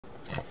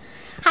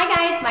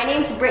my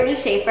name's Brittany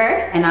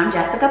Schaefer. And I'm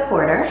Jessica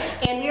Porter.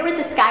 And we're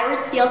with the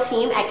Skyward Steel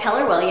team at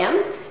Keller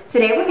Williams.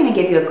 Today we're going to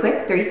give you a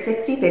quick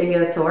 360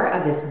 video tour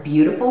of this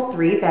beautiful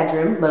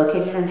 3-bedroom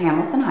located in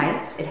Hamilton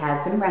Heights. It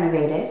has been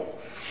renovated.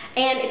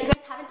 And if you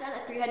guys haven't done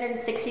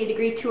a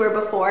 360-degree tour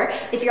before,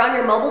 if you're on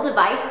your mobile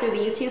device through the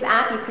YouTube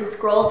app, you can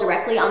scroll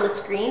directly on the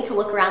screen to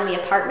look around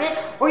the apartment,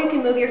 or you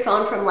can move your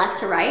phone from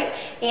left to right.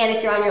 And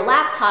if you're on your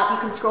laptop,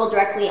 you can scroll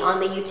directly on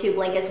the YouTube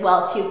link as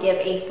well to give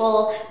a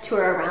full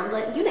tour around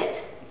the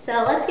unit. So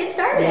let's get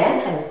started.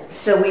 Yes.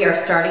 So we are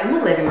starting in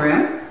the living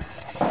room.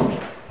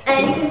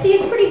 And you can see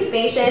it's pretty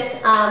spacious.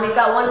 We've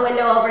got one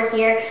window over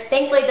here.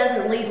 Thankfully it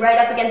doesn't lead right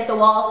up against the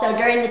wall, so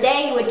during the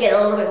day you would get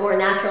a little bit more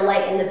natural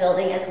light in the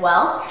building as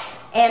well.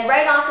 And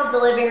right off of the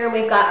living room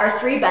we've got our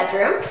 3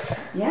 bedrooms.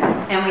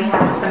 Yeah, and we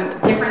have some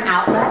different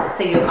outlets,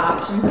 so you have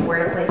options of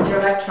where to place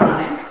your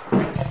electronics.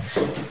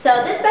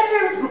 So this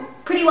bedroom's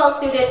pretty well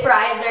suited for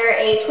either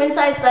a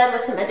twin-size bed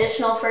with some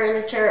additional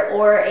furniture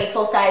or a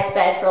full-size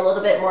bed for a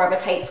little bit more of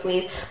a tight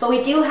squeeze. But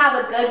we do have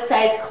a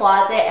good-sized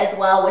closet as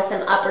well with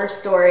some upper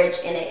storage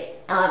in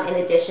it in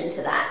addition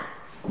to that.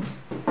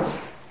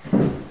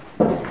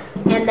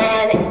 And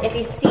then if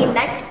you see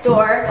next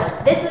door,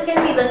 this is going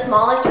to be the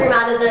smallest room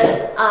out of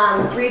the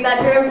 3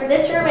 bedrooms.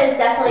 This room is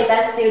definitely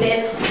best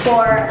suited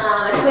for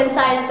a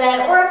twin-size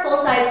bed or a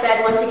full-size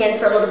bed, once again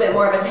for a little bit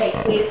more of a tight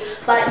squeeze,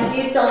 but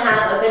you do still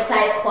have a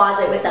good-sized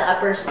closet with the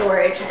upper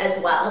storage as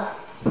well.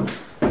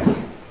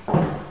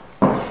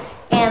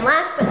 And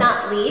last but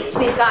not least,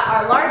 we've got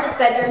our largest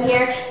bedroom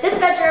here. This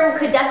bedroom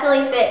could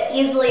definitely fit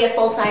easily a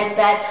full-size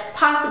bed,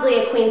 possibly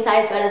a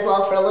queen-size bed as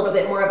well for a little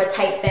bit more of a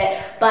tight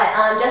fit.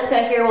 But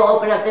Jessica here will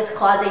open up this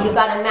closet. You've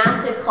got a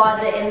massive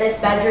closet in this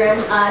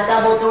bedroom,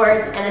 double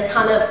doors, and a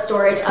ton of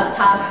storage up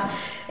top.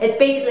 It's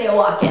basically a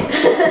walk-in.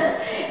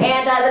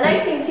 And the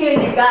nice thing too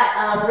is you've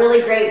got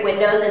really great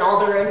windows in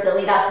all the rooms that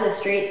lead out to the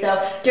street.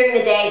 So during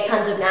the day,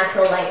 tons of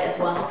natural light as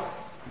well.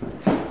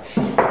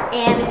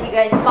 And if you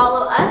guys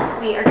follow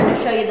us, we are going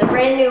to show you the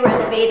brand new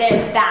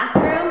renovated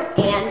bathroom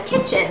and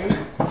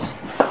kitchen.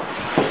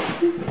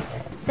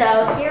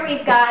 So here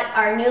we've got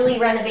our newly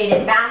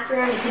renovated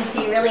bathroom. You can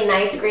see really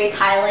nice gray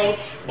tiling,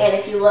 and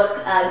if you look,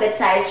 a good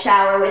sized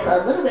shower with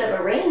a little bit of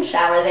a rain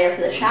shower there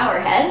for the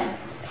shower head.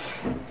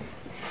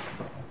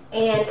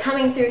 And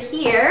coming through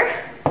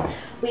here,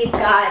 we've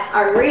got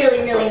our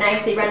really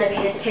nicely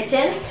renovated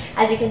kitchen.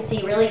 As you can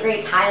see, really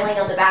great tiling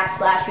on the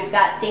backsplash. We've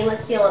got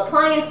stainless steel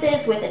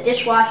appliances with a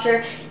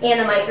dishwasher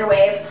and a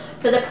microwave.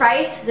 For the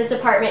price, this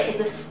apartment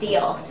is a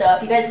steal. So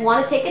if you guys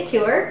want to take a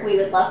tour, we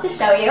would love to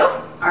show you.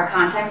 Our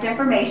contact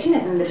information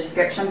is in the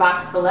description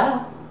box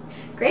below.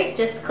 Great,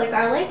 just click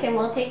our link and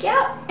we'll take you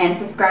out. And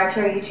subscribe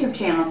to our YouTube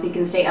channel so you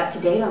can stay up to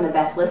date on the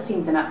best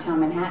listings in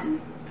Uptown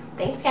Manhattan.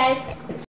 Thanks, guys.